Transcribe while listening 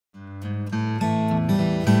I'm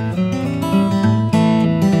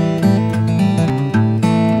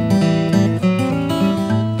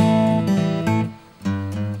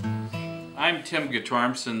Tim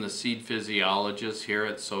Guttormson, the seed physiologist here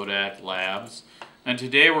at SoDak Labs, and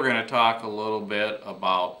today we're going to talk a little bit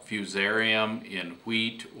about Fusarium in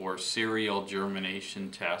wheat or cereal germination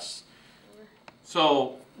tests.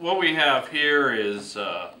 So what we have here is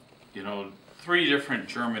three different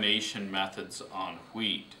germination methods on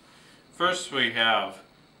wheat. First we have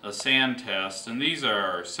a sand test, and these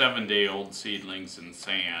are 7-day-old seedlings in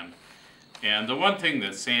sand. And the one thing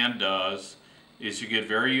that sand does is you get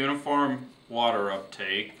very uniform water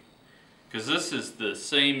uptake, because this is the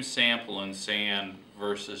same sample in sand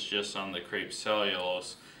versus just on the crepe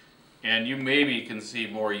cellulose, and you maybe can see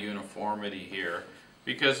more uniformity here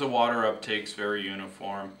because the water uptake's very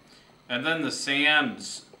uniform. And then the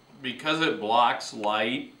sands, because it blocks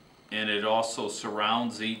light and it also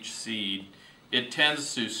surrounds each seed, it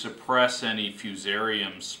tends to suppress any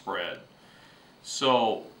Fusarium spread.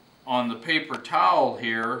 So on the paper towel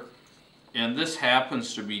here, and this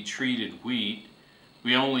happens to be treated wheat,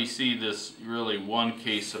 we only see this really one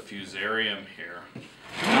case of Fusarium here.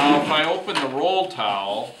 Now if I open the roll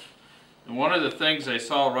towel, and one of the things I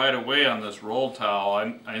saw right away on this roll towel,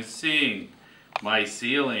 I'm seeing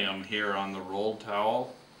Mycelium here on the roll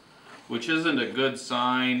towel, which isn't a good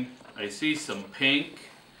sign. I see some pink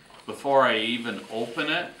before I even open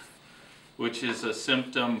it, which is a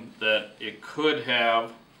symptom that it could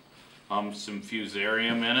have some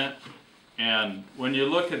Fusarium in it. And when you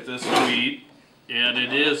look at this wheat, and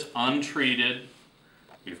it is untreated,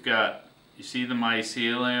 you see the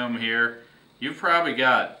mycelium here, you've probably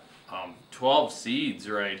got 12 seeds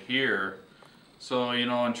right here. So,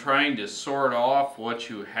 in trying to sort off what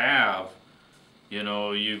you have,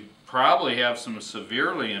 you probably have some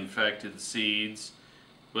severely infected seeds,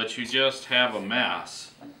 but you just have a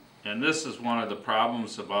mess. And this is one of the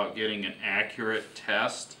problems about getting an accurate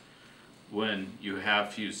test when you have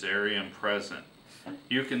Fusarium present.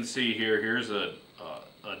 You can see here's a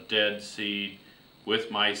dead seed with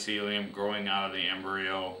mycelium growing out of the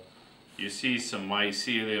embryo. You see some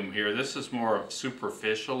mycelium here. This is more of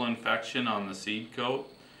superficial infection on the seed coat.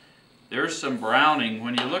 There's some browning.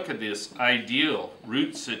 When you look at this ideal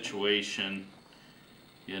root situation,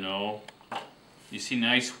 you see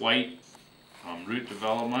nice white root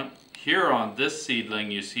development. Here on this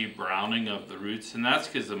seedling you see browning of the roots, and that's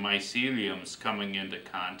because the mycelium's coming into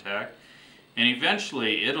contact, and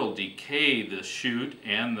eventually it'll decay the shoot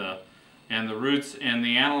and the roots, and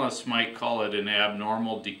the analysts might call it an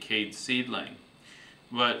abnormal decayed seedling.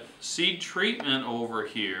 But seed treatment over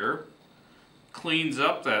here cleans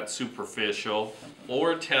up that superficial,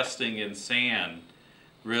 or testing in sand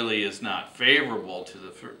really is not favorable to the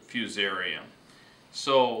Fusarium.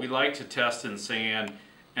 So we like to test in sand,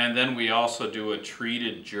 and then we also do a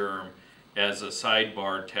treated germ as a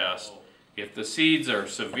sidebar test. If the seeds are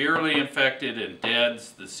severely infected and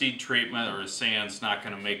deads, the seed treatment or the sand's not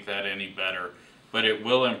going to make that any better, but it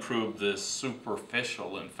will improve this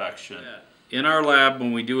superficial infection. In our lab,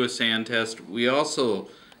 when we do a sand test, we also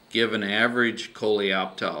give an average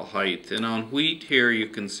coleoptile height. And on wheat here, you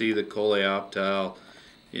can see the coleoptile,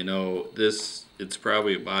 it's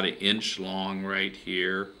probably about 1 inch long right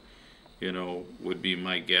here, would be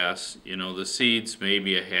my guess. The seeds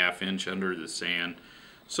maybe a 1/2 inch under the sand.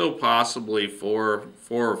 So possibly 4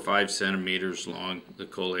 or 5 centimeters long, the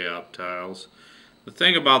coleoptiles. The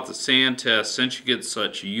thing about the sand test, since you get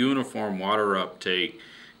such uniform water uptake,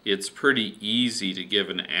 it's pretty easy to give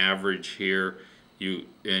an average here. You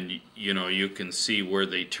can see where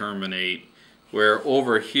they terminate. Where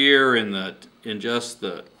over here in just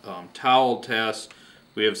the towel test,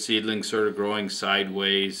 we have seedlings sort of growing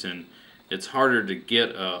sideways, and it's harder to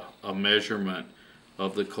get a measurement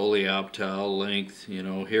of the coleoptile length.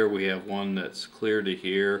 Here we have one that's clear to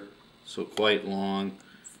here, so quite long.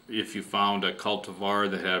 If you found a cultivar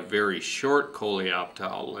that had very short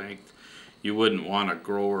coleoptile length, you wouldn't want a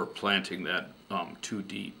grower planting that too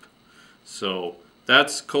deep. So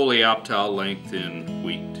that's coleoptile length in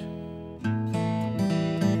wheat.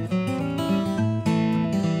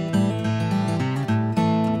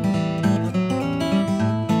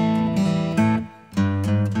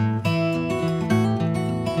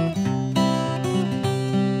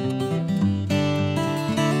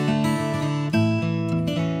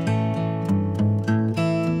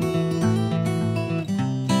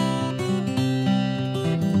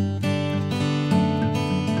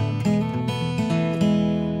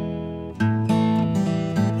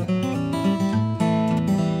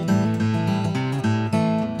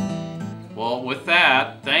 With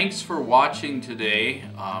that, thanks for watching today.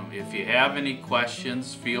 If you have any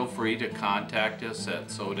questions, feel free to contact us at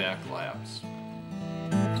SoDak Labs.